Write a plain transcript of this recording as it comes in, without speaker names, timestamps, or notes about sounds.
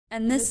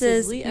And this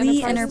is Lee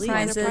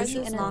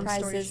Enterprises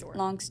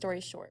Long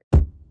Story Short.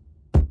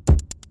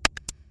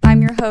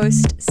 I'm your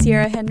host,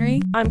 Sierra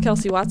Henry. I'm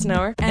Kelsey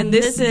Watzenauer. And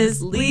this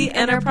is Lee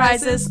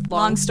Enterprises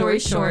Long Story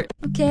Short.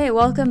 Okay,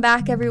 welcome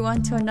back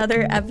everyone to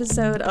another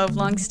episode of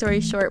Long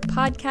Story Short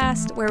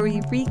podcast, where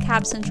we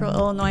recap Central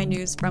Illinois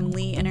news from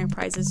Lee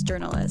Enterprises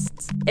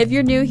journalists. If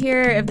you're new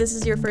here, if this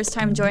is your first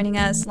time joining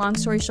us, Long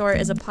Story Short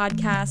is a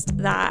podcast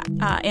that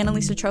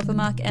Annalisa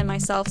Trofimuk and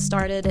myself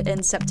started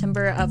in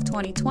September of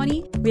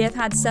 2020. We have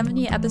had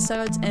 70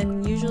 episodes,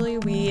 and usually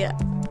we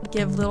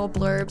give little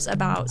blurbs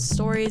about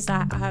stories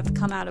that have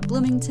come out of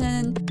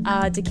Bloomington,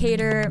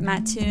 Decatur,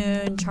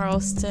 Mattoon,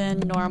 Charleston,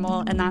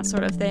 Normal, and that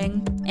sort of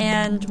thing.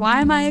 And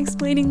why am I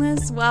explaining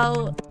this?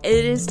 Well,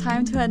 it is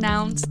time to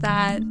announce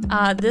that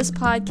this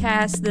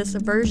podcast, this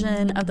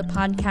version of the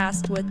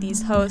podcast with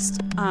these hosts,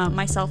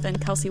 myself and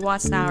Kelsey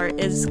Watzenauer,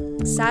 is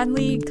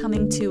sadly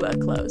coming to a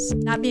close.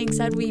 That being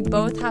said, we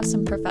both have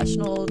some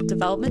professional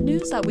development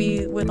news that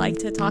we would like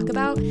to talk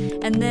about.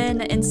 And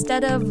then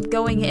instead of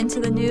going into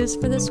the news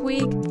for this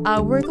week,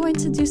 we're going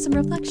to do some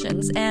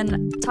reflections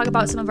and talk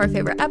about some of our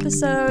favorite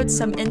episodes,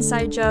 some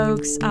inside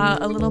jokes,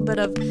 a little bit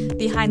of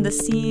behind the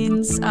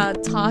scenes,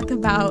 talk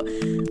about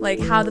like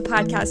how the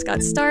podcast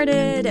got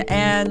started,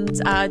 and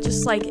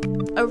just like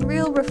a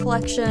real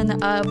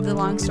reflection of the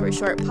Long Story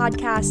Short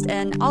podcast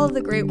and all of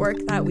the great work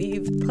that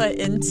we've put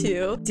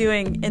into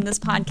doing in this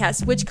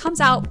podcast, which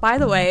comes out, by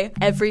the way,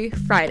 every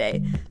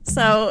Friday.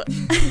 So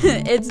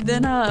it's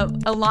been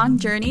a long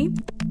journey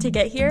to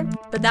get here.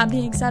 But that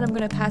being said, I'm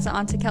going to pass it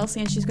on to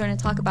Kelsey, and she's going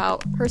to talk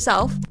about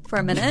herself for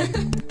a minute.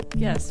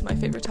 Yes, my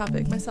favorite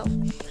topic, myself.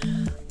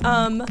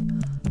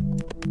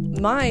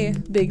 My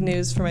big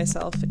news for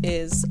myself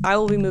is I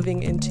will be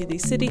moving into the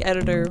city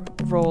editor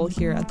role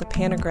here at the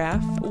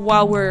Pantagraph.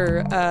 While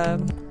we're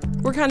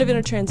kind of in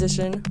a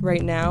transition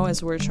right now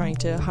as we're trying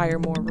to hire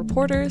more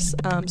reporters,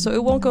 so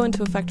it won't go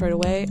into effect right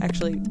away.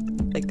 Actually,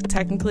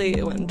 technically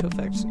it went into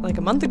effect like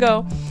a month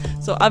ago,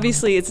 so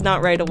obviously it's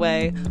not right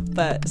away,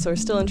 but so we're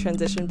still in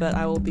transition. But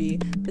I will be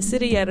the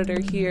city editor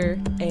here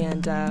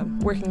and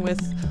working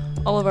with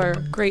all of our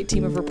great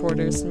team of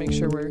reporters to make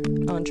sure we're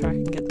on track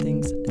and get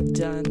things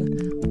done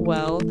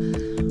well.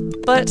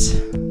 But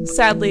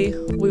sadly,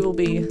 we will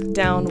be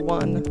down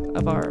one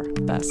of our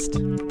best.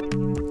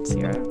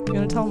 Sierra, you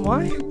gonna tell them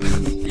why?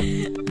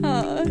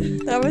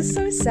 That was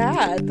so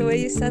sad, the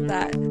way you said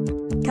that.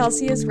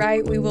 Kelsey is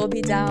right, we will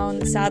be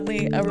down,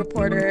 sadly, a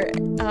reporter.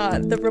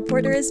 The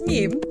reporter is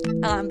me,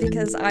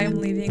 because I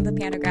am leaving the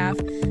Pantagraph.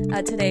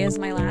 Today is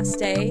my last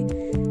day.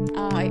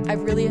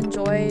 I've really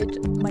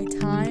enjoyed my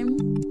time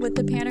with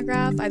the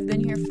Pantagraph. I've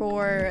been here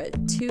for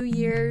 2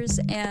 years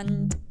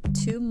and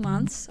 2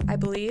 months, I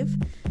believe.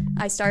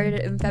 I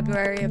started in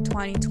February of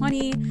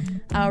 2020,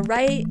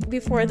 right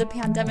before the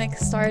pandemic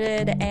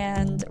started,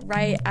 and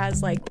right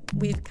as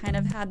we've kind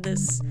of had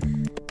this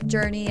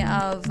journey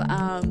of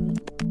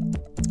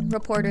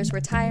reporters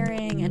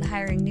retiring and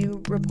hiring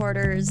new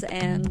reporters,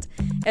 and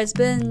it's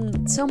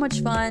been so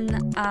much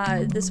fun.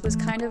 This was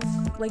kind of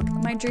like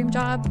my dream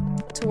job,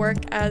 to work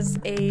as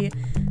a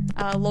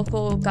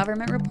local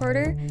government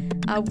reporter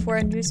for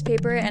a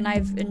newspaper, and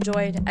I've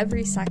enjoyed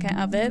every second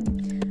of it.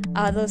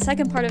 The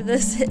second part of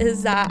this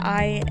is that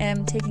I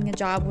am taking a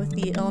job with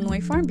the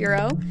Illinois Farm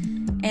Bureau,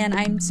 and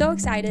I'm so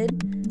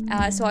excited.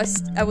 So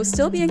I will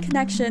still be in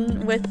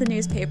connection with the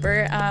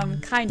newspaper,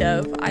 kind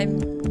of.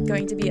 I'm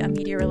going to be a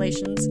media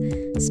relations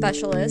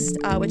specialist,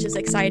 which is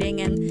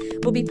exciting, and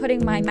will be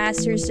putting my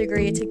master's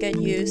degree to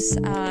good use.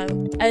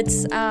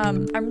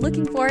 I'm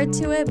looking forward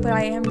to it, but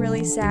I am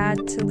really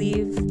sad to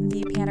leave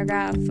the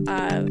Pantagraph.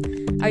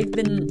 I've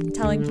been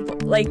telling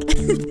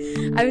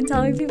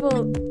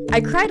people, I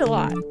cried a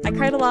lot. I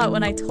cried a lot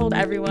when I told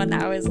everyone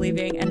that I was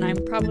leaving, and I'm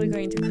probably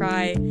going to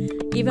cry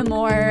even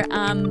more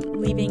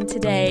leaving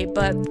today.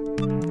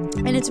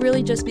 And it's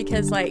really just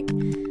because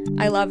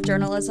I love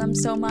journalism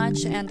so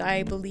much, and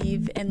I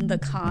believe in the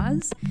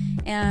cause.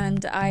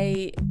 And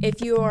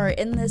if you are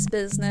in this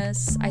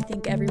business, I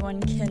think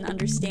everyone can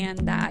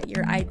understand that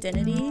your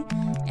identity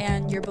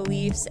and your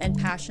beliefs and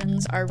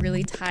passions are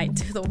really tied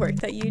to the work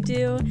that you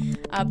do,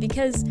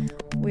 because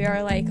we are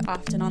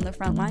often on the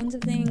front lines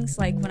of things.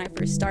 When I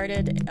first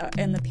started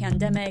in the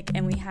pandemic,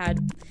 and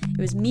it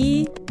was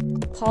me,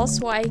 Paul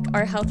Swike,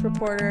 our health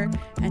reporter,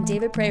 and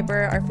David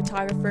Praber, our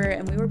photographer,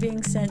 and we were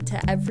being sent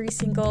to every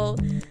single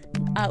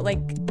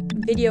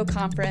video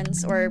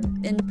conference or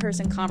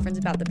in-person conference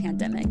about the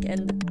pandemic.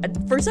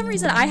 And for some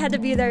reason I had to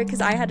be there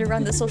because I had to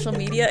run the social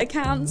media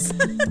accounts,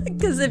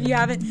 because if you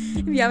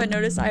haven't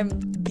noticed, I'm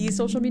the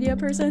social media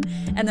person,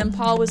 and then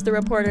Paul was the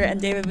reporter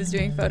and David was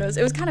doing photos.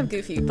 It was kind of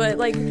goofy, but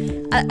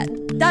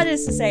that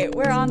is to say,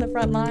 we're on the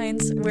front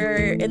lines,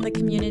 we're in the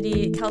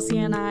community. Kelsey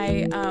and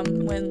I,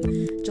 when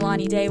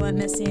Jelani Day went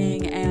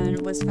missing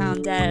and was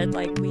found dead,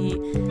 we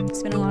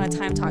spent a lot of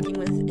time talking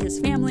with his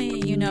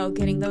family,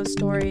 getting those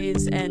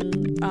stories, and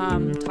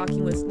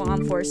talking with law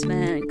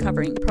enforcement,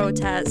 covering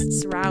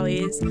protests,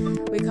 rallies.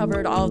 We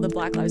covered all of the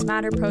Black Lives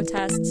Matter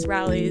protests,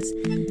 rallies.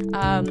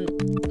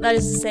 That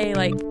is to say,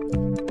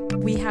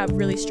 we have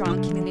really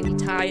strong community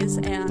ties,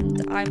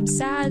 and I'm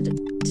sad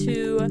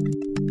to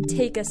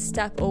take a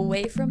step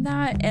away from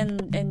that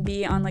and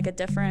be on like a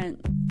different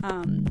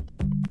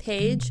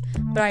page,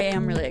 but I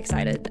am really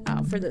excited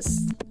for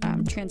this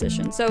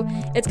transition. So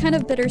it's kind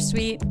of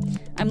bittersweet.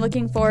 I'm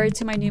looking forward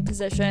to my new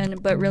position,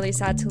 but really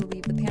sad to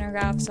leave the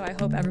Pantagraph. So I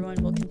hope everyone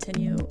will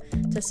continue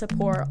to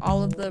support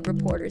all of the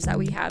reporters that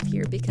we have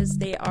here, because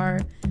they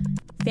are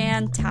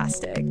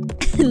fantastic.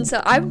 And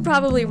so I've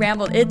probably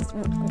rambled.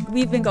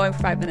 We've been going for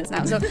 5 minutes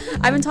now, so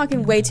I've been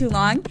talking way too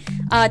long.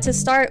 To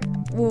start,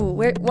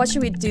 what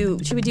should we do?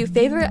 Should we do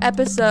favorite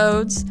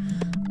episodes?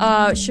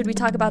 Should we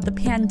talk about the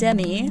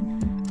pandemic,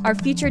 our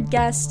featured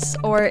guests,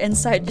 or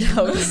inside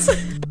jokes?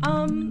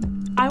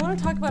 I want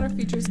to talk about our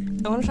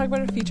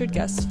featured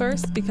guests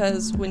first,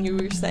 because when you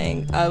were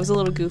saying it was a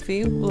little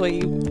goofy the way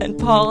you and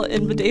Paul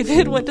and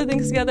David went to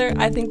things together,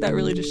 I think that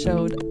really just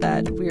showed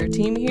that we're a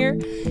team here,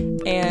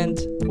 and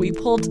we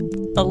pulled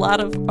a lot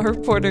of our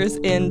reporters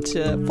in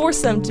to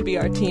force them to be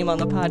our team on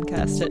the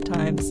podcast at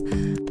times.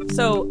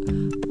 So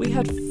we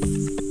had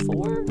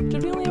 4.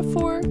 Did we only have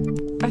 4?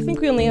 I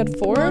think we only had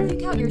 4. Well, if you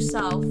count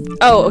yourself.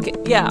 Oh, okay.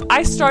 Yeah,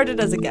 I started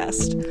as a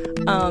guest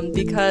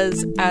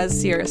because, as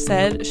Sierra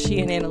said, she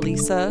and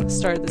Annalisa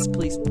started this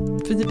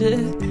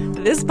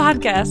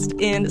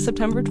podcast in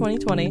September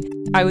 2020.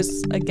 I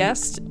was a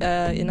guest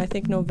in, I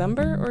think,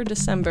 November or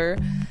December.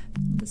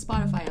 The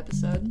Spotify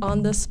episode.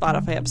 On the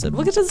Spotify episode.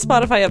 We'll get to the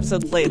Spotify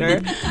episode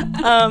later.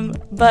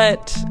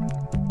 But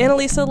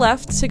Annalisa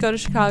left to go to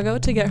Chicago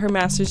to get her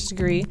master's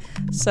degree,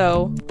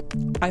 so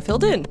I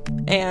filled in.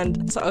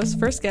 And so I was the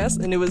first guest,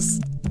 and it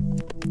was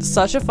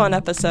such a fun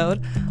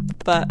episode.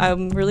 But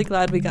I'm really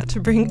glad we got to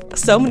bring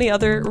so many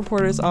other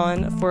reporters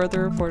on, 4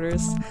 other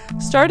reporters.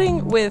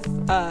 Starting with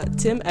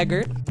Tim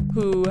Eggert,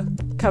 who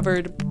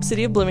covered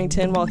City of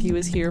Bloomington while he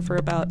was here for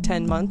about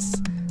 10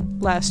 months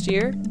last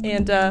year.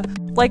 And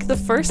like the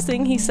first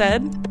thing he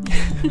said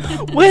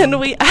when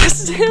we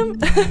asked him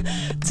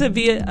to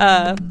be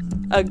a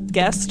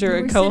guest or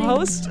a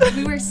co-host.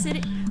 We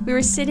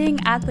were sitting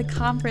at the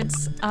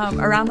conference,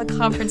 around the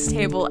conference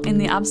table in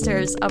the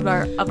upstairs of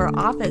our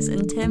office,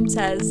 and Tim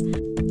says,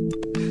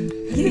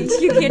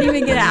 you can't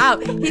even get it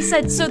out. He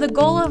said, so the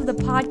goal of the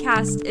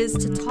podcast is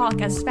to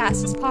talk as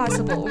fast as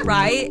possible,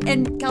 right?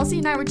 And Kelsey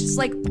and I were just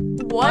like,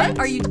 what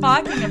are you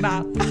talking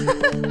about?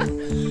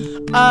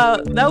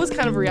 That was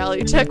kind of a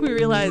reality check. We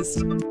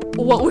realized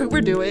what we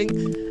were doing,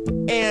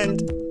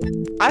 and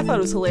I thought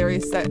it was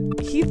hilarious that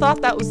he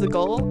thought that was the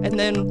goal, and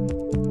then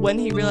when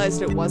he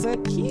realized it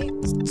wasn't, he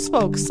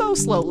spoke so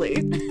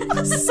slowly.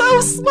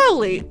 So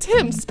slowly.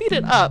 Tim, speed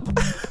it up.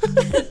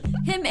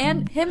 Him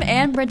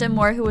and Brendan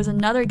Moore, who was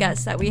another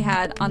guest that we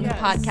had on the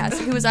podcast,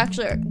 who was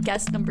actually our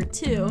guest number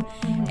 2.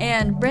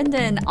 And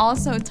Brendan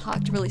also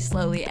talked really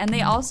slowly, and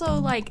they also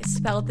like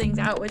spelled things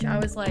out, which I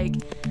was like,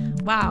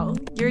 wow,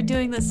 you're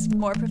doing this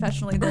more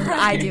professionally than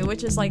I do,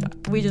 which is like,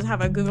 we just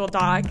have a Google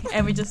Doc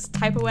and we just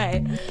type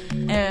away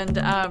and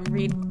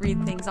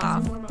read things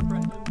off.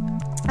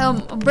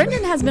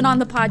 Brendan has been on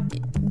the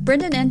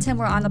Brendan and Tim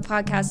were on the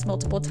podcast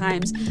multiple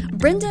times.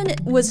 Brendan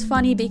was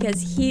funny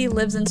because he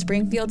lives in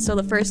Springfield, so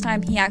the first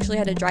time he actually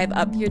had to drive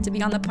up here to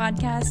be on the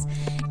podcast.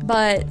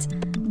 But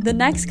the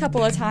next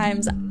couple of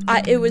times,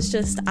 I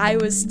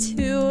was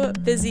too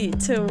busy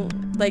to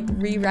like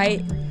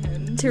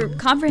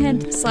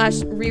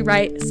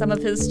comprehend/rewrite some of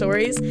his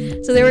stories.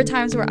 So there were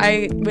times where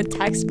I would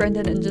text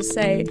Brendan and just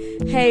say,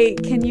 hey,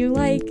 can you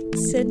like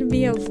send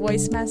me a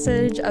voice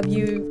message of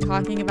you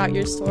talking about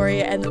your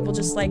story, and then we'll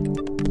just like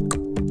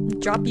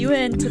drop you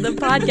into the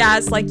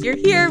podcast like you're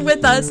here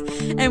with us,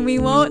 and we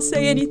won't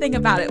say anything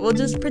about it. We'll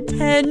just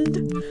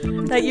pretend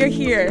that you're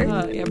here.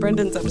 Yeah,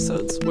 Brendan's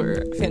episodes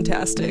were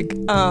fantastic.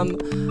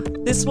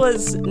 This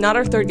was not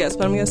our 3rd guest,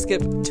 but I'm going to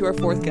skip to our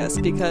 4th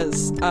guest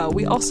because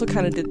we also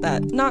kind of did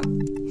that. Not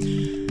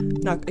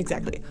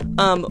exactly.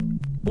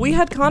 We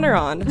had Connor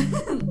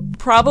on,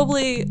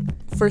 probably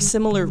for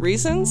similar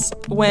reasons,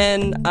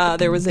 when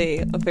there was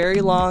a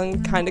very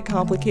long, kind of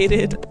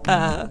complicated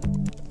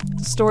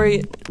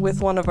story with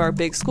one of our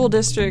big school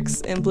districts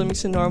in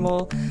Bloomington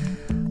Normal.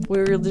 We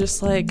were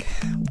just like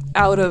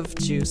out of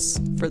juice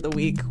for the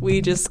week.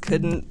 We just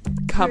couldn't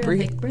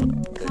comprehend.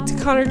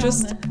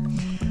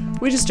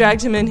 We just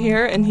dragged him in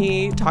here and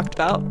he talked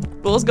about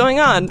what was going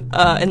on.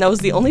 And that was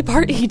the only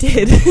part he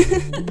did.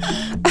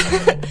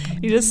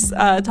 He just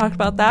talked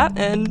about that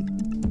and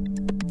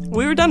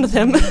we were done with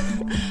him.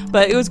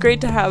 But it was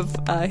great to have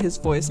his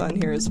voice on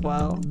here as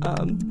well.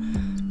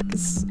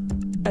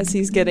 As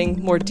he's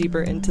getting more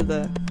deeper into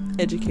the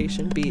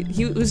education beat.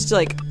 He was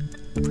like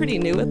pretty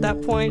new at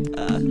that point,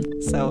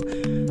 so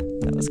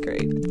that was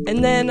great.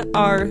 And then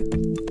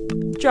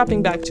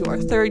dropping back to our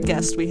 3rd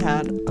guest we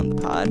had on the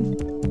pod,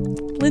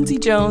 Lindsay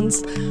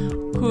Jones,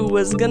 who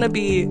was gonna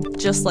be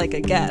just like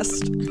a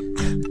guest,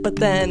 but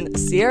then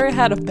Sierra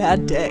had a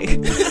bad day.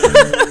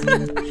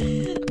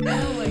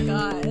 Oh my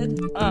god.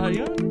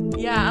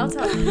 Yeah, I'll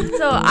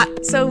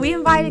tell. So we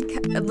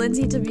invited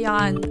Lindsay to be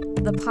on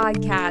the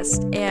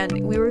podcast,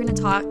 and we were going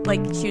to talk, like,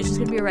 she was just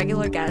going to be a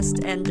regular guest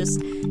and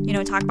just,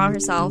 talk about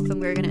herself, and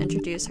we were going to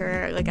introduce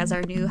her, like, as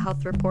our new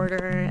health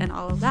reporter and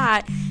all of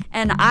that.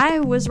 And I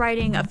was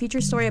writing a feature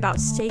story about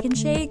Steak and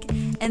Shake,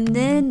 and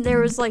then there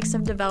was, like,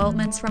 some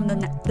developments from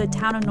the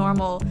town of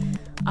Normal,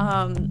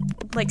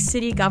 like,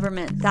 city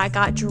government that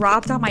got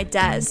dropped on my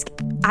desk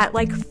at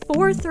like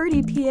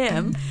 4:30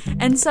 p.m.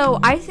 And so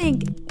I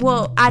think,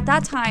 well, at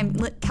that time,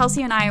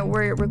 Kelsey and I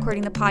were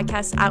recording the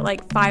podcast at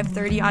like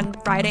 5:30 on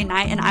Friday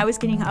night, and I was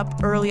getting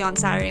up early on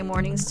Saturday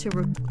mornings to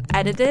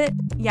edit it.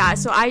 Yeah,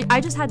 so I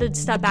just had to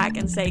step back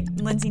and say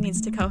Lindsay needs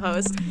to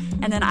co-host,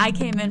 and then I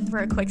came in for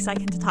a quick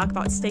second to talk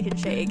about Steak and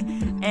Shake,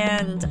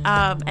 and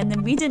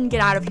then we didn't get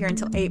out of here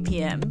until 8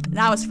 p.m.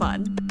 That was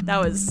fun. That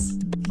was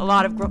a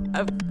lot of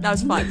that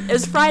was fun. It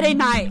was Friday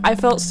night. I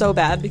felt so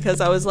bad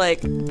because I was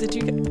like,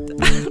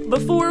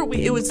 before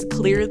it was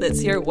clear that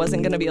Sierra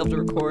wasn't going to be able to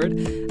record,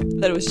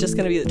 that it was just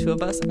going to be the two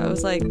of us, I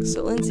was like,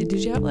 so Lindsay,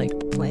 did you have like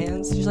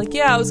plans? She's like,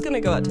 yeah, I was going to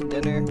go out to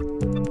dinner.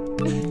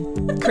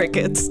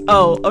 Crickets.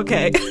 Oh,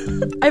 okay.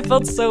 I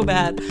felt so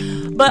bad.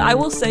 But I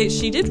will say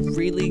she did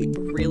really,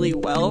 really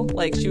well.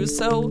 Like, she was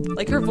so,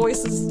 like, her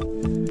voice is,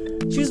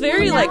 she was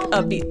very, like,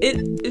 upbeat.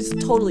 It is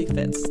totally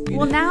fits.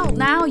 Well,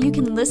 now you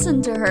can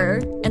listen to her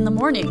in the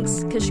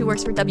mornings because she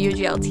works for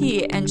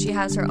WGLT and she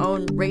has her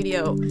own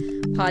radio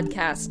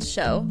podcast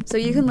show. So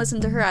you can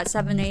listen to her at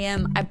 7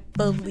 a.m. I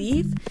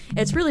believe.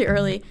 It's really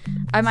early.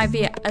 I might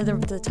be,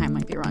 the time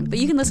might be wrong, but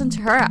you can listen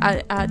to her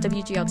at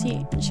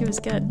WGLT, and she was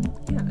good.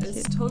 Yeah,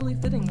 it's totally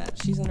fitting that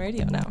she's in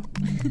radio now.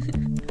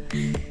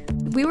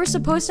 We were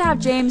supposed to have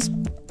James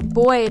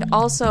Boyd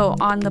also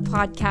on the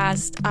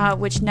podcast,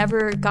 which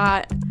never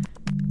got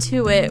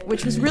to it,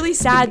 which was really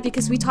sad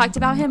because we talked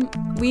about him.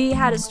 We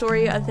had a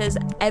story of his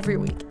every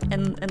week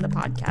in the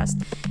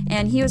podcast,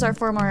 and he was our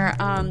former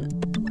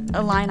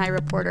Illini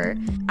reporter.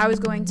 I was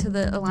going to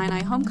the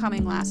Illini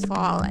homecoming last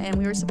fall, and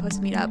we were supposed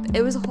to meet up.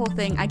 It was a whole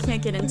thing. I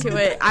can't get into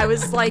it. I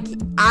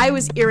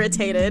was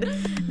irritated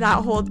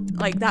that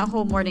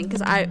whole morning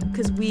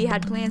because we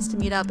had plans to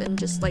meet up and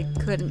just like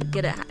couldn't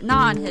get it.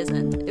 Not on his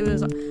end. It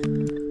was.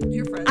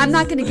 Your friends. I'm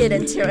not gonna get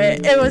into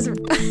it. It was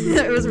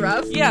it was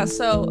rough. Yeah.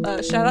 So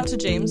shout out to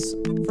James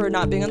for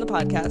not being on the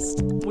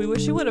podcast. We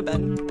wish he would have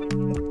been.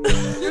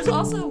 There's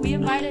also, we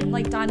invited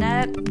like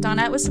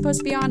Dawnette was supposed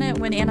to be on it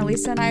when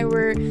Annalisa and I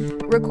were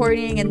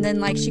recording, and then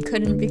like she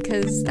couldn't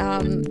because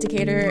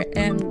Decatur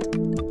and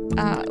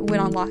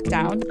went on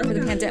lockdown for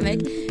the pandemic.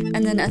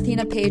 And then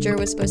Athena Pager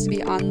was supposed to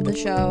be on the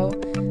show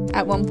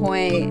at one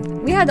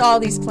point. We had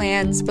all these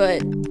plans,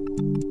 but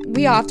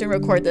we often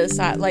record this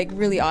at like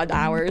really odd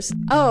hours.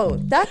 Oh,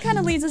 that kind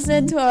of leads us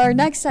into our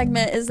next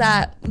segment, is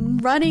that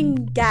running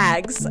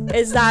gags,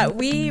 is that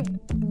we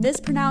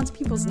mispronounce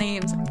people's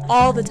names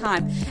all the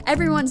time.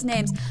 Everyone's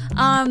names.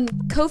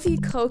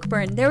 Kofi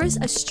Cockburn, there was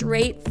a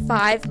straight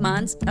 5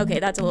 months, okay,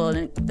 that's a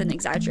little an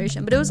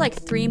exaggeration, but it was like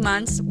 3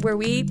 months where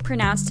we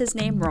pronounced his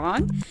name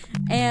wrong,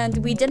 and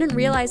we didn't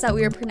realize that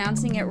we were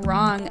pronouncing it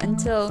wrong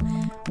until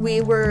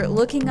we were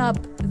looking up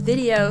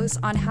videos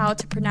on how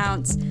to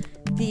pronounce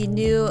the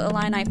new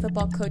Illini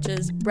football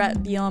coach's Brett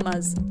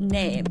Bielema's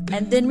name.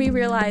 And then we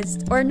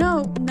realized, or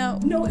no,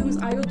 it was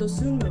Ayo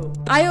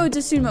Dosunmu. Ayo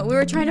Dosunmu. We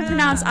were trying to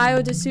pronounce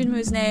Ayo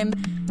Dosunmu's name,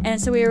 and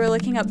so we were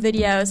looking up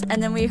videos,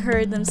 and then we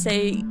heard them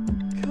say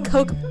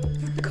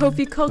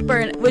Kofi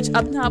Cockburn, which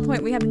up to that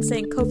point we have been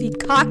saying Kofi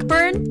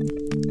Cockburn.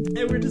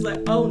 And we're just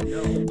like, oh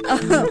no.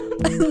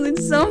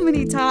 So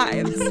many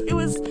times. It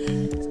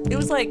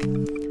was like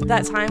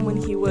that time when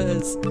he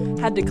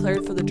had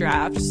declared for the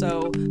draft,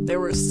 so there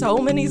were so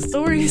many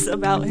stories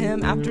about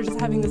him after just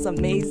having this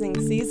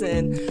amazing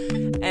season,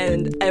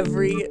 and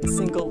every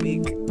single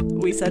week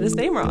we said his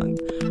name wrong.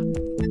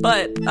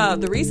 But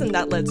the reason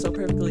that led so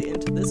perfectly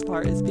into this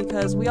part is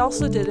because we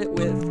also did it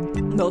with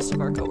most of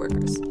our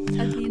coworkers.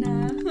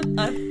 Athena.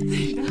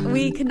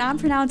 We could not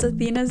pronounce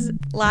Athena's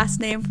last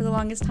name for the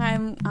longest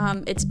time.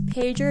 It's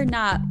Pager,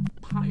 not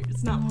Pyre.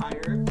 It's not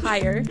Pyre.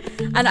 Pyre.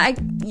 And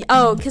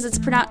because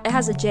it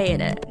has a J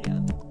in it.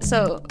 Yeah.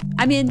 So,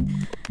 I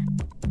mean,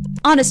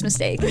 honest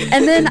mistake.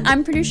 And then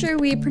I'm pretty sure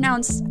we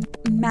pronounced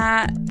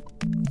Matt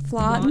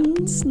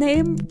Flotten's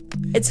name.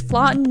 It's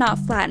Flotten, not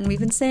Flatten. We've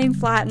been saying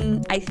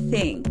Flatten, I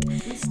think.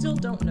 We still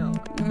don't know.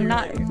 I'm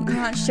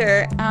not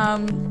sure.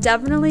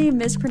 Definitely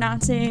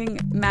mispronouncing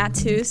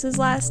Matus's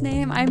last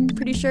name, I'm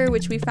pretty sure,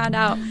 which we found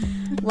out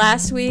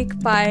last week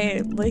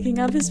by looking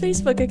up his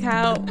Facebook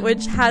account,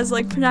 which has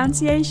like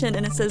pronunciation,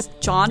 and it says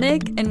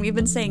Jonick, and we've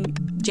been saying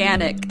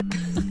Janik.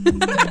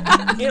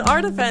 In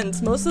our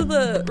defense, most of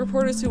the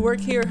reporters who work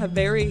here have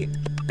very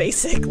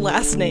basic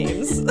last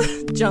names.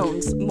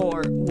 Jones,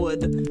 Moore,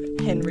 Wood,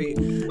 Henry.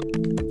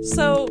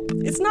 So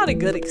it's not a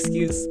good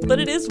excuse, but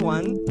it is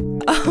one.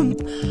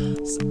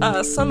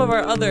 Some of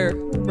our other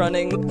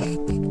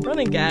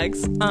running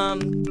gags.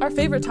 Our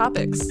favorite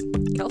topics.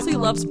 Kelsey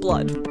loves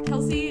blood.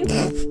 Kelsey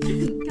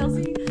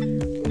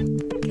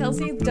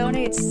Kelsey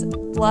donates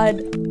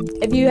blood.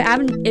 If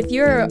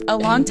you're a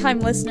longtime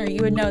listener,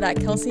 you would know that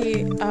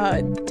Kelsey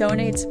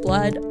donates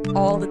blood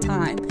all the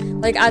time,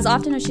 like as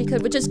often as she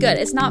could, which is good.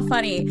 It's not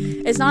funny.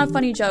 It's not a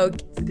funny joke.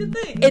 It's a good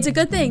thing. It's a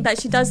good thing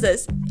that she does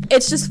this.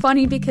 It's just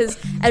funny because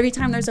every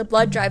time there's a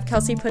blood drive,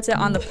 Kelsey puts it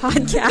on the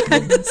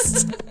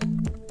podcast.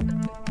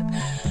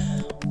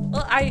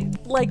 Well, I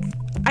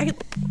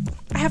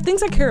have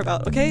things I care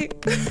about, okay?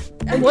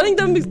 And one of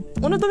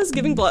them is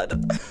giving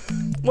blood.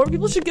 More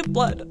people should give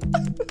blood.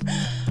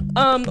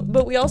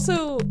 But we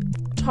also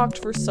talked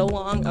for so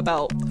long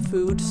about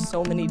food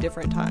so many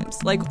different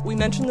times. Like, we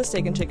mentioned the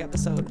Steak and Shake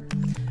episode.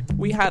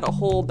 We had a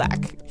whole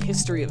back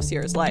history of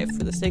Sierra's life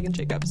for the Steak and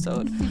Shake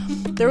episode.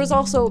 There was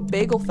also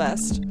Bagel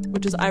Fest,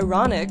 which is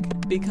ironic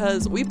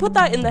because we put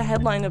that in the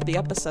headline of the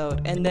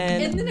episode, and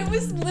then it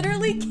was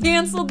literally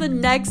canceled the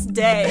next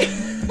day.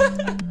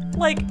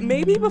 Like,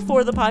 maybe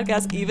before the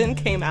podcast even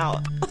came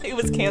out, it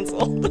was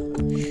canceled.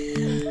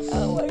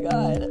 Oh my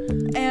god.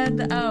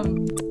 And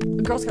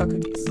Girl Scout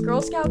cookies.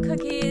 Girl Scout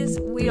cookies.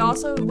 We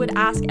also would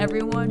ask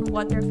everyone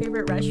what their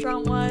favorite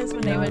restaurant was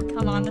when they would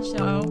come on the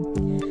show.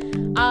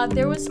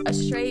 There was a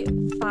straight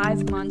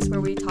 5 months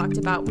where we talked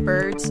about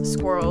birds,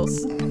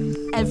 squirrels,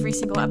 every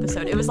single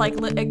episode. It was like,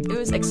 it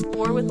was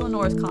Explore with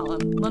Lenore's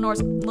column, Lenore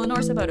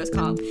Sabota's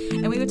column,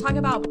 and we would talk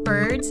about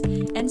birds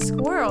and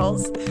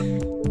squirrels,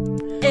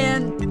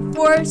 and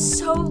for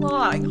so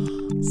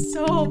long,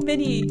 so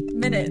many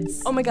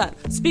minutes. Oh my god,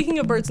 speaking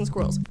of birds and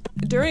squirrels,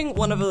 during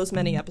one of those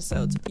many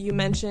episodes, you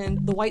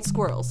mentioned the white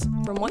squirrels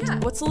from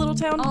what's the little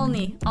town?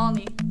 Olney.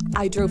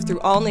 I drove through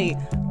Olney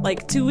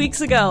like 2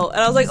 weeks ago,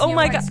 and I was like, oh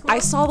my god, I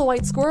saw the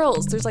white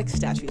squirrels. There's like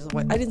statues of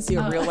white. I didn't see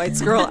a real white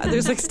squirrel.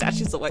 There's like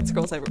statues of white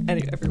squirrels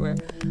everywhere.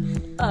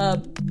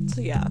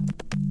 So yeah,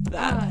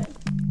 that.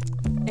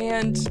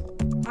 And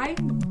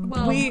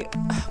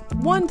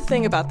one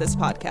thing about this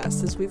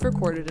podcast is we've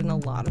recorded in a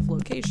lot of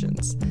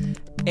locations,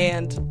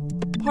 and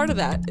part of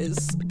that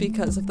is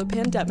because of the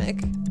pandemic.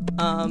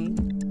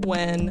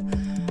 When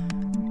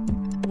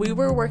we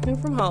were working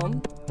from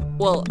home.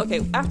 Well,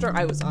 okay, after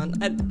I was on,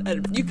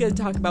 you could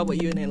talk about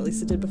what you and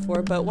Annalisa did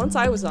before, but once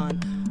I was on,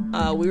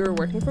 we were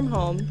working from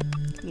home,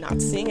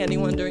 not seeing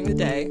anyone during the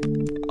day,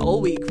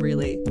 all week,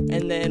 really,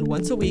 and then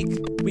once a week,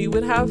 we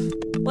would have,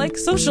 like,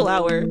 social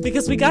hour,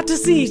 because we got to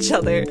see each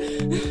other.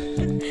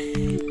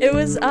 It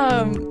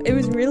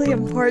was really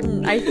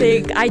important. I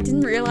think I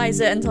didn't realize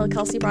it until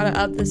Kelsey brought it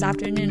up this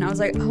afternoon. I was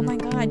like, oh my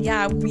god,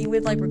 yeah, we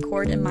would like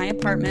record in my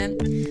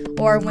apartment,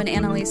 or when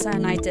Annalisa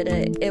and I did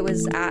it, it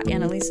was at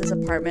Annalisa's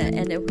apartment,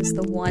 and it was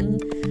the 1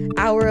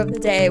 hour of the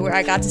day where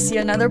I got to see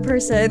another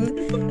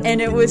person,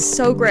 and it was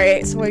so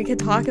great. So we could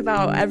talk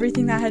about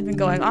everything that had been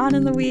going on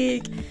in the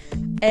week,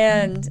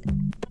 and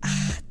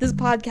this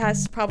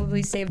podcast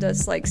probably saved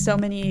us like so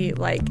many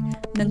like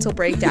mental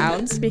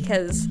breakdowns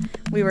because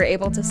we were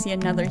able to see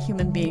another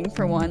human being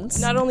for once.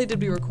 Not only did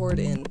we record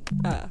in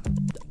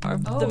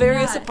the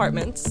various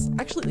apartments,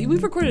 actually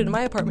we've recorded in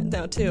my apartment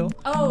now too.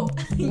 Oh,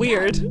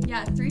 weird.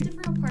 Yeah, 3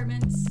 different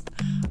apartments.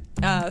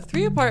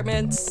 3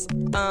 apartments,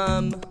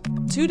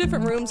 2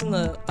 different rooms in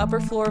the upper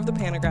floor of the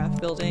Pantagraph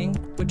building,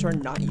 which are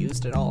not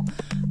used at all.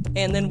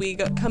 And then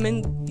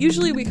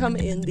usually we come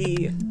in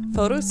the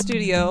photo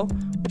studio,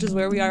 which is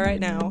where we are right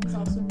now. It's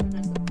also known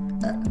as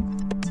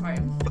sorry.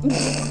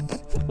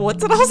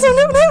 What's it also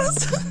known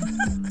as?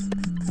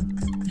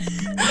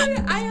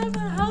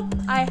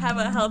 I have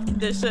a health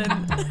condition.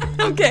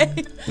 Okay.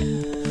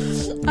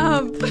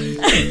 I've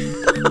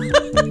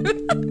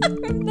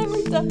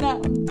never done that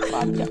on the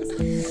podcast.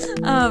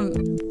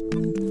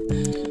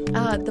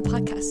 The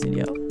podcast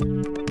studio.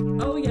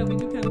 Oh yeah, we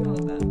do kind of call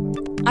it that.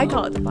 I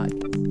call it the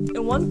podcast.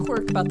 And one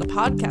quirk about the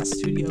podcast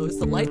studio is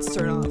the lights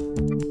turn off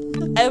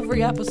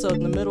every episode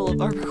in the middle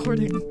of our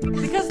recording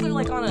because they're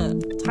like on a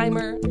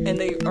timer and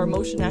they are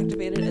motion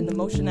activated, and the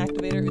motion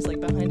activator is like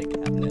behind a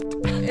cabinet.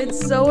 It's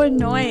so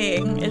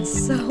annoying.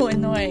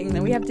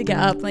 That we have to get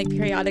up like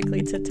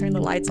periodically to turn the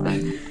lights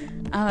on,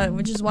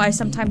 which is why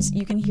sometimes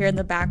you can hear in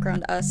the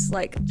background us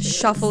like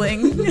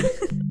shuffling.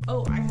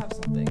 Oh, I have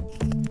something.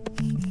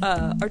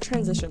 Our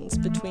transitions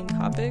between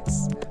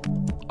topics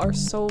are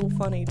so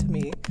funny to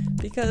me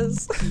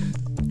because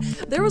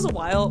there was a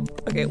while,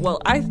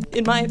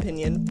 in my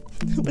opinion,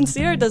 when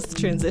Sierra does the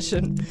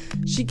transition,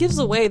 she gives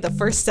away the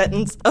first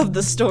sentence of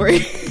the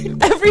story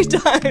every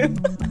time.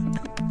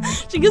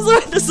 She gives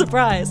away the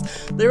surprise.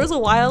 There was a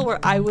while where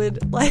I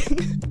would like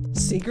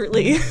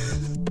secretly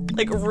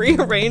like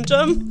rearrange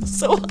them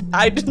so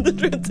I did the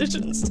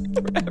transitions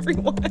for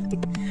everyone.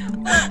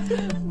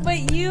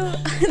 But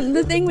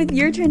the thing with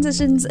your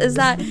transitions is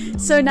that,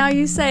 so now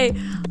you say,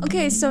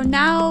 okay, so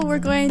now we're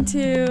going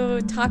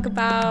to talk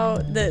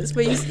about this,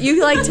 but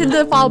you like tend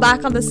to fall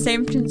back on the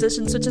same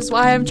transitions, which is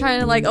why I'm trying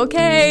to like,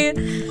 okay,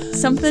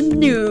 something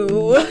new,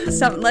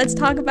 let's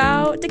talk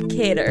about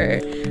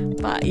Decatur.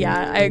 But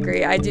yeah, I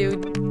agree, I do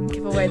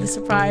give away the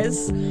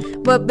surprise.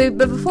 But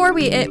before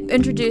we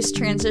introduced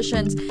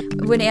transitions,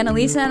 when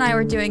Annalisa and I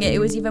were doing it, it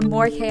was even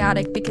more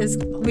chaotic because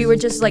we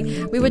would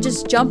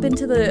just jump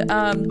into the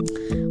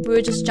we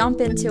would just jump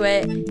into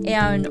it,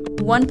 and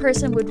one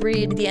person would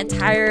read the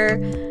entire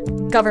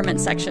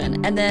government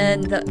section, and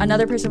then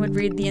another person would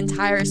read the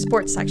entire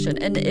sports section,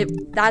 and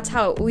that's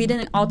how we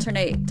didn't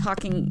alternate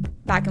talking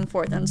back and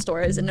forth on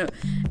stories, and it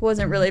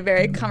wasn't really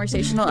very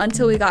conversational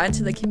until we got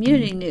into the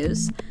community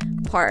news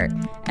part.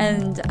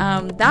 And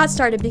that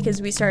started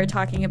because we started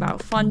talking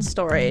about fun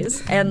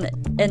stories, and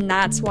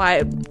that's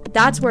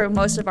where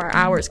most of our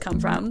hours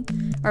come from,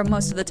 or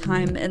most of the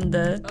time in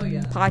the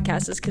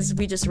podcast, is because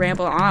we just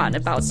ramble on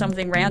about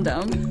something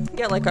random.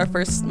 Yeah, like my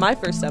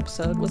first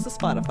episode was the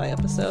Spotify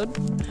episode.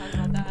 Talk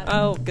about that.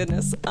 Oh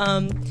goodness.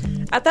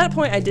 At that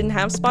point I didn't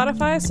have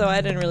Spotify, so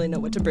I didn't really know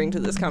what to bring to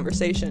this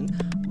conversation,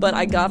 but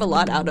I got a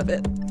lot out of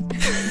it.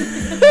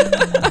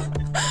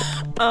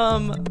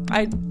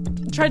 I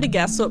tried to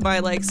guess what my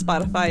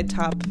Spotify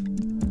top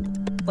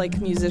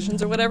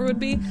musicians or whatever would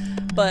be,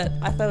 but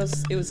I thought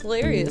it was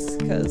hilarious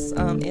because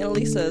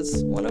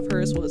Annalisa's, one of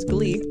hers was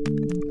Glee.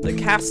 The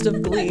cast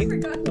of Glee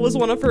was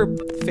one of her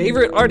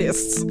favorite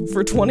artists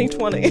for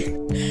 2020.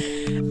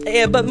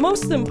 But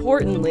most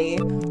importantly,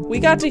 we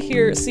got to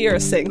hear Sierra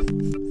sing.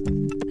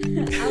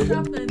 I'll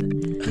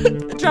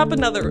drop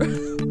another.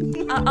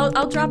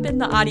 I'll drop in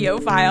the audio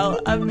file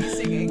of me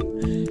singing.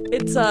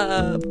 It's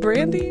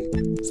Brandy.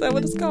 Is that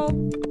what it's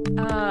called?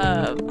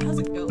 How's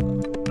it go?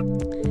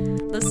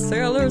 The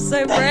sailors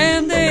say,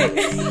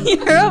 Brandy,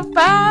 you're a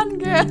fine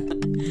girl.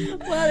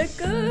 What a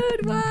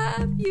good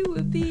wife you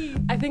would be.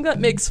 I think that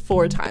makes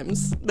 4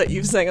 times that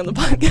you've sang on the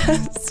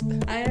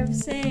podcast. I have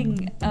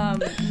sang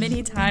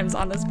many times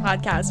on this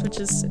podcast, which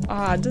is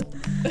odd.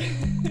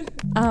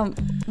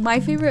 My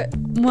favorite,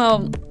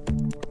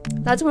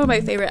 that's one of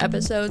my favorite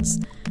episodes,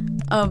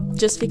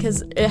 just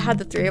because it had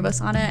the 3 of us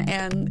on it,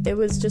 and it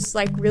was just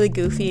really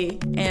goofy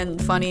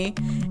and funny.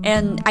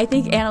 And I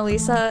think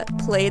Annalisa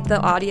played the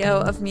audio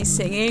of me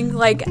singing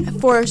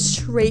for a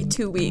straight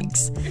 2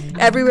 weeks.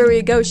 Everywhere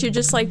we go, she'd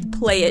just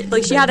play it.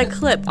 She had a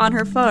clip on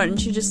her phone, and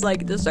she just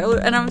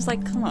and I was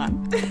like, come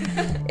on.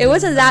 It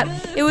wasn't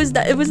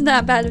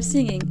that bad of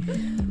singing.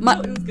 No,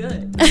 it was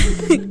good.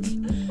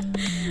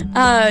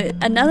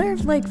 Another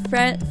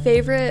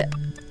favorite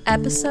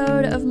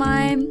episode of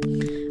mine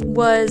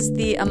was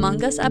the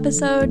Among Us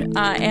episode.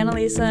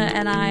 Annalisa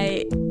and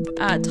I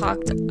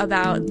talked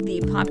about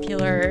the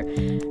popular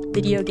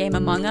video game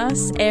Among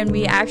Us, and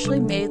we actually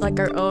made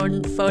our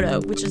own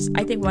photo, which is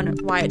I think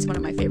why it's one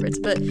of my favorites.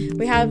 But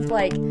we have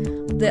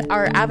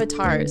our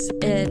avatars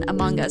in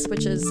Among Us,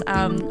 which is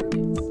our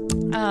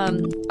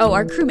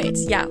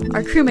crewmates. Yeah,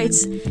 our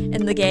crewmates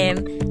in the game.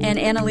 And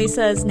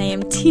Annalisa is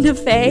named Tina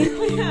Fey.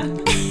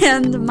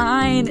 And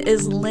mine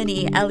is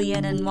Linny,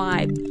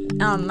 L-E-N-N-Y.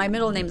 My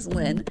middle name is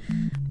Lynn,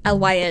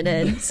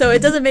 L-Y-N-N. So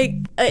it doesn't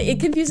it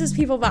confuses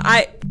people, but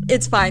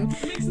it's fine.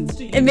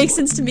 It makes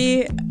sense to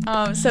me.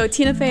 So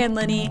Tina Fey and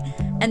Linny.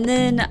 And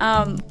then,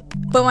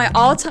 but my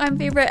all-time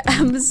favorite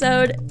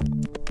episode,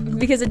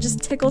 because it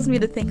just tickles me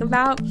to think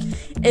about,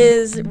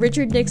 is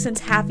Richard Nixon's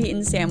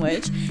half-eaten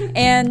sandwich.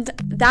 And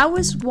that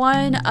was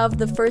one of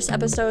the first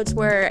episodes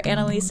where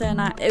Annalisa and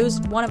it was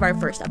one of our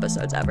first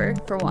episodes ever,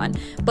 for one,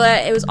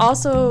 but it was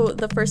also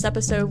the first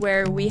episode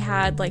where we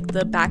had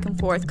the back and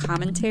forth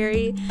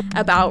commentary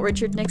about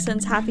Richard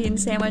Nixon's half-eaten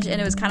sandwich,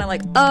 and it was kind of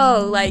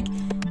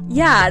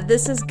yeah,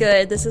 this is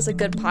good. This is a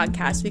good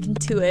podcast. We can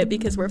do it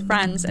because we're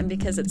friends and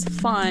because it's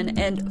fun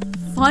and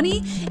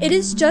funny. It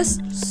is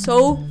just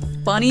so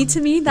funny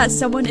to me that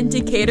someone in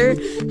Decatur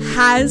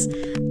has,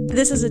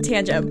 this is a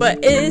tangent, but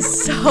it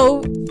is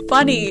so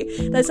funny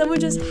that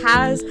someone just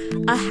has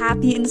a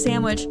half-eaten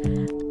sandwich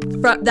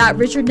that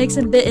Richard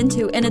Nixon bit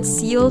into, and it's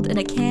sealed in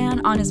a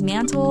can on his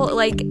mantle.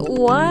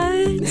 What?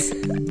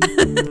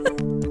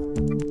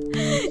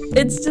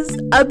 It's just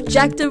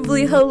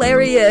objectively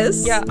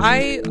hilarious. Yeah,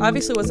 I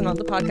obviously wasn't on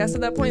the podcast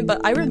at that point,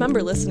 but I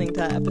remember listening to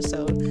that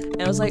episode,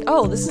 and I was like,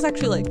 oh, this is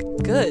actually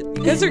good.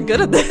 You guys are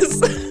good at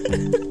this.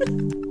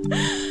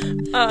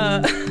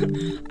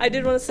 I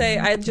did want to say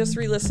I just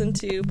re-listened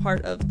to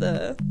part of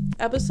the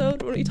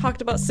episode when we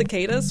talked about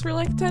cicadas for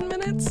 10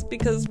 minutes,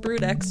 because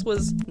Brood X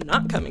was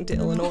not coming to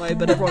Illinois,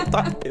 but everyone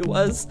thought it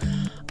was.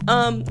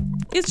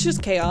 It's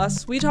just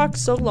chaos. We talked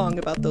so long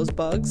about those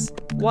bugs.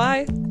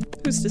 Why?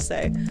 Who's to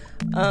say?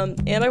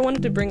 And I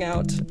wanted to bring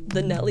out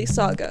the Nelly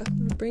saga.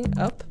 Bring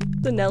up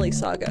the Nelly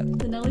saga.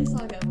 The Nelly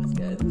saga was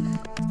good.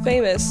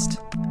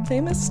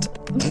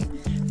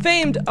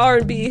 Famed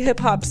R&B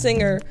hip-hop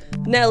singer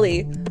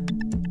Nelly,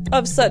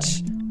 of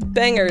such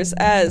bangers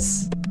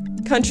as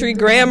Country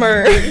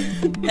Grammar,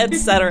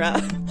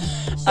 etc.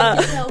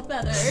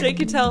 Shake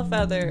Your Tail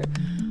Feather.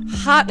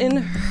 Hot in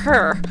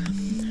Her.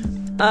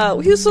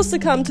 He was supposed to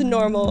come to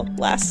Normal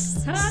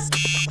last...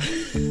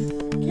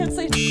 Can't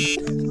say...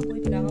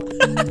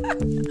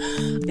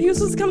 He was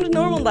supposed to come to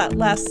Normal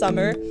last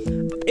summer.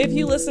 If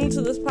you listened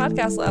to this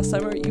podcast last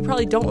summer, you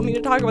probably don't want me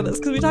to talk about this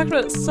because we talked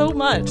about it so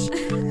much.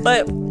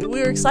 But we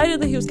were excited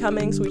that he was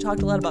coming, so we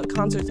talked a lot about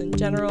concerts in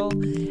general.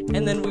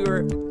 And then we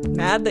were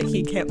mad that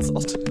he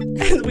canceled.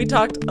 And we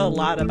talked a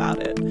lot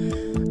about it.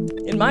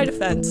 In my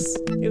defense,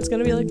 it was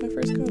going to be my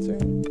first concert.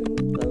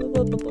 Blah,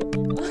 blah, blah,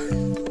 blah, blah.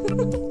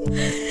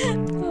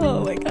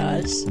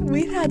 gosh,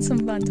 we've had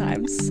some fun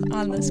times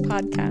on this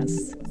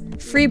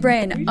podcast. Free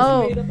brain. We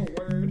just made up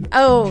a word.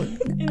 Oh.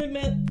 And it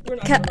meant we're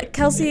not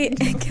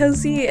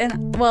Kelsey,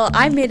 and well,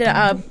 I made it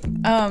up,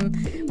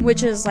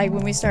 which is like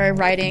when we started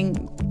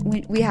writing,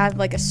 we had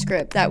like a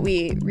script that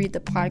we read the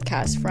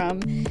podcast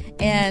from,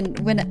 and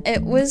when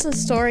it was a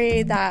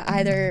story that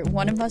either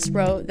one of us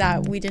wrote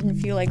that we didn't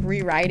feel like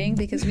rewriting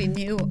because we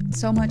knew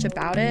so much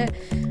about it,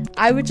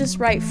 I would just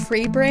write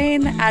free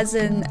brain as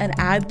in an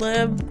ad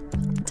lib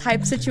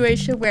type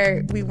situation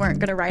where we weren't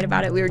going to write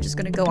about it. We were just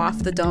going to go off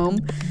the dome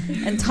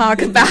and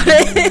talk about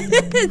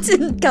it.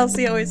 And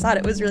Kelsey always thought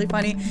it was really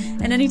funny.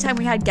 And anytime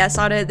we had guests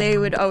on it, they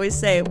would always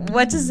say,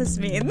 "What does this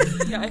mean?"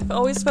 Yeah, I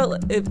always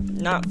felt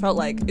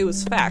it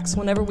was facts.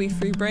 Whenever we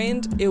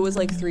free-brained, it was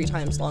like 3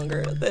 times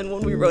longer than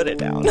when we wrote it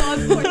down.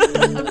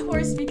 Of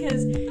course,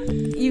 because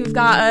you've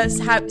got us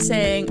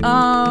saying,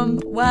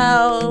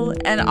 well,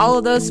 and all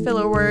of those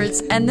filler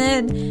words. And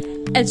then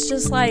it's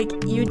just like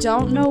you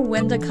don't know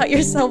when to cut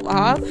yourself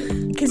off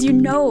because you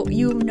know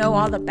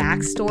all the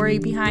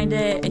backstory behind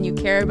it and you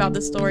care about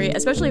the story,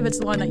 especially if it's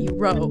the one that you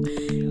wrote.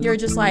 You're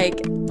just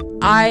like,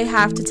 I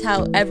have to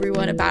tell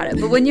everyone about it.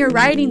 But when you're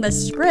writing the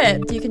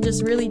script, you can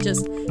just really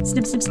just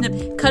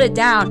snip, cut it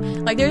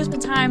down. Like there's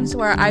been times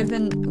where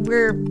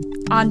we're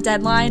on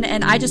deadline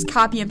and I just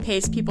copy and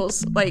paste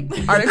people's like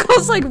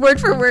articles like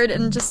word for word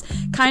and just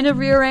kind of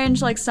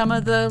rearrange like some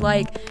of the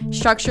like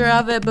structure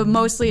of it, but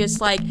mostly it's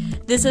like,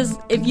 this is,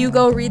 if you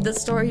go read the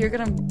story, you're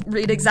gonna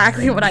read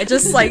exactly what I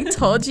just like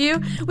told you,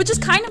 which is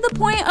kind of the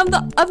point of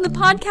the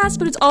podcast,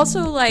 but it's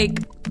also like,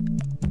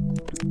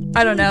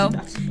 I don't know,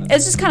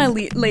 it's just kind of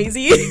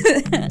lazy.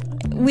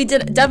 We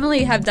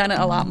definitely have done it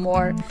a lot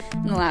more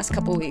in the last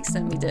couple weeks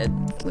than we did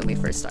when we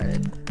first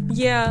started.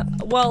 Yeah,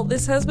 well,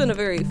 this has been a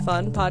very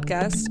fun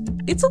podcast.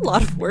 It's a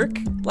lot of work,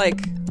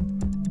 like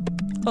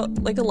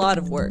a lot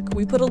of work.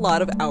 We put a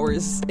lot of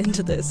hours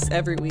into this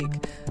every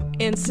week.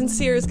 And since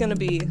Sierra is going to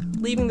be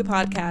leaving the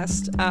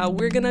podcast,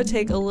 we're going to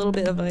take a little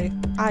bit of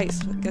I'm going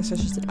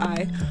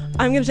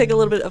to take a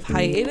little bit of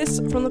hiatus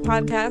from the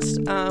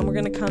podcast. We're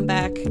going to come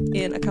back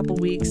in a couple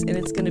weeks, and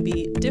it's going to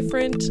be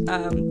different.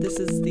 This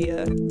is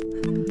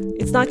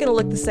it's not going to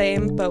look the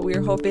same, but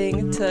we're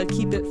hoping to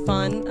keep it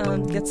fun,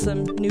 get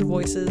some new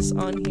voices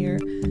on here.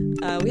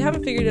 We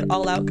haven't figured it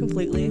all out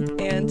completely,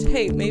 and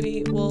hey,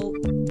 maybe we'll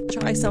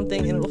try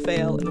something and it'll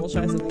fail, and we'll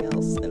try something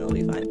else and it'll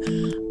be fine.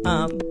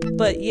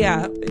 But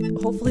yeah,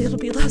 hopefully it'll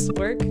be less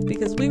work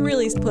because we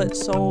really put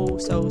so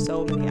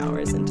many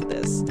hours into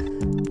this.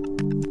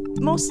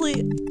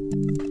 Mostly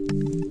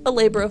a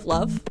labor of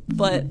love,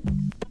 but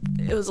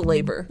it was a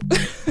labor.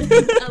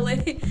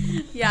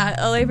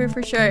 A labor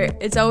for sure.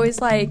 It's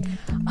always like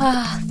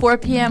 4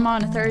 p.m.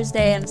 on a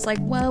Thursday, and it's like,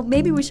 well,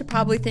 maybe we should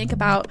probably think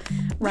about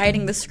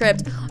writing the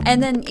script.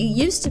 And then it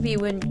used to be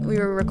when we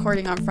were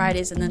recording on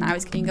Fridays and then I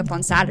was getting up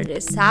on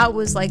Saturdays. That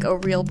was like a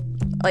real,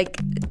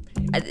 like,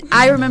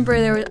 I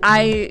remember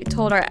I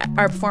told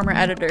our former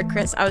editor,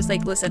 Chris, I was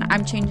like, listen,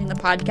 I'm changing the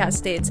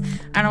podcast dates.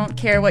 I don't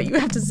care what you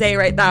have to say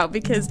right now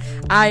because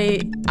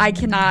I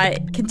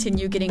cannot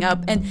continue getting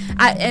up. And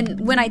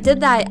when I did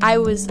that, I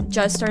was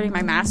just starting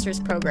my master's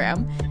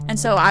program. And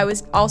so I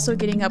was also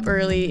getting up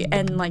early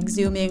and like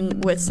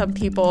Zooming with some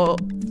people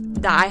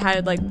that I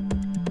had like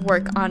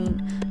work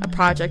on a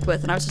project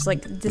with, and I was just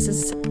like, this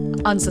is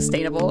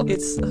unsustainable.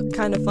 It's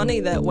kind of funny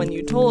that when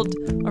you told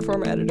our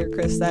former editor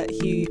Chris that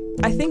he,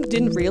 I think,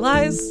 didn't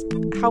realize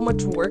how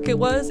much work it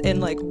was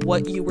and like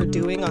what you were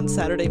doing on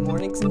Saturday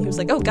mornings, and he was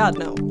like, oh god,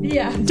 no,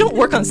 yeah, don't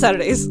work on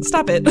Saturdays,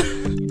 stop it.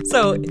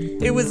 So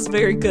it was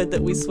very good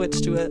that we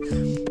switched to a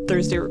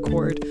Thursday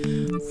record,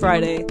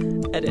 Friday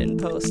edit and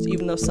post,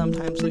 even though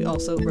sometimes we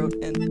also wrote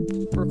and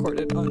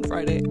recorded on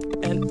Friday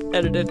and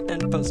edited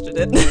and posted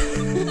it.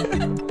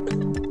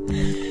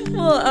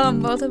 Well,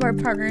 both of our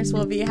partners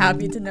will be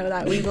happy to know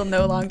that we will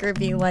no longer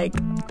be like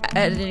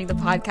editing the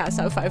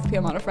podcast at 5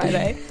 p.m. on a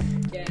Friday.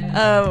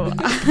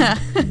 Yeah.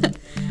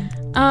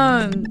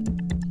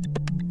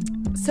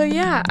 So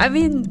yeah, I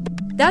mean,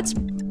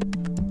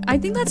 I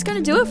think that's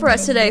gonna do it for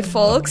us today,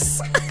 folks.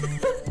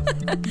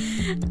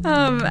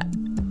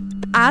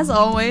 As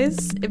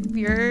always, if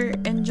you're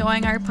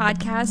enjoying our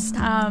podcast,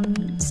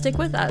 stick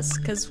with us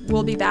because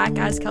we'll be back,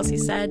 as Kelsey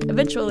said,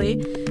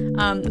 eventually.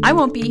 I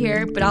won't be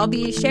here, but I'll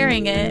be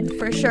sharing it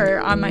for sure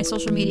on my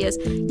social medias.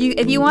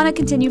 If you want to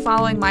continue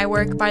following my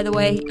work, by the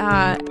way,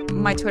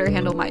 my Twitter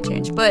handle might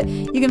change, but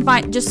you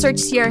can just search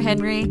Sierra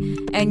Henry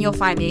and you'll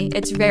find me.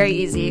 It's very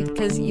easy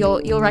because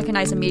you'll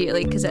recognize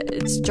immediately because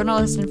it's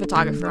journalist and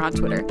photographer on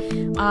Twitter.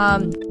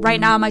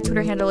 Right now, my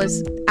Twitter handle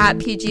is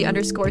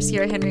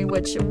 @PG_Sierra Henry,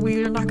 which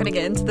we're not going to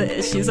get into the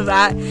issues of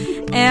that.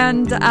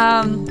 And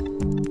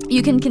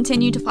you can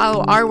continue to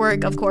follow our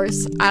work, of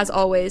course, as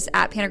always,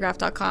 at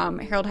Pantagraph.com,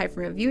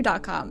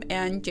 Herald-Review.com,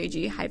 and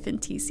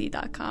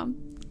JG-TC.com.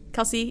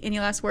 Kelsey, any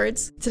last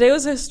words? Today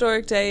was a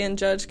historic day, and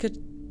Judge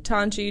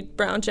Ketanji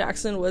Brown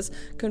Jackson was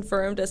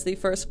confirmed as the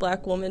first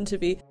black woman to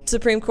be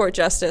Supreme Court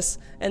Justice.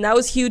 And that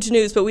was huge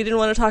news, but we didn't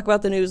want to talk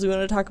about the news. We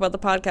wanted to talk about the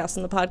podcast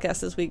and the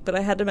podcast this week, but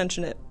I had to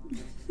mention it.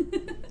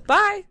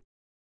 Bye!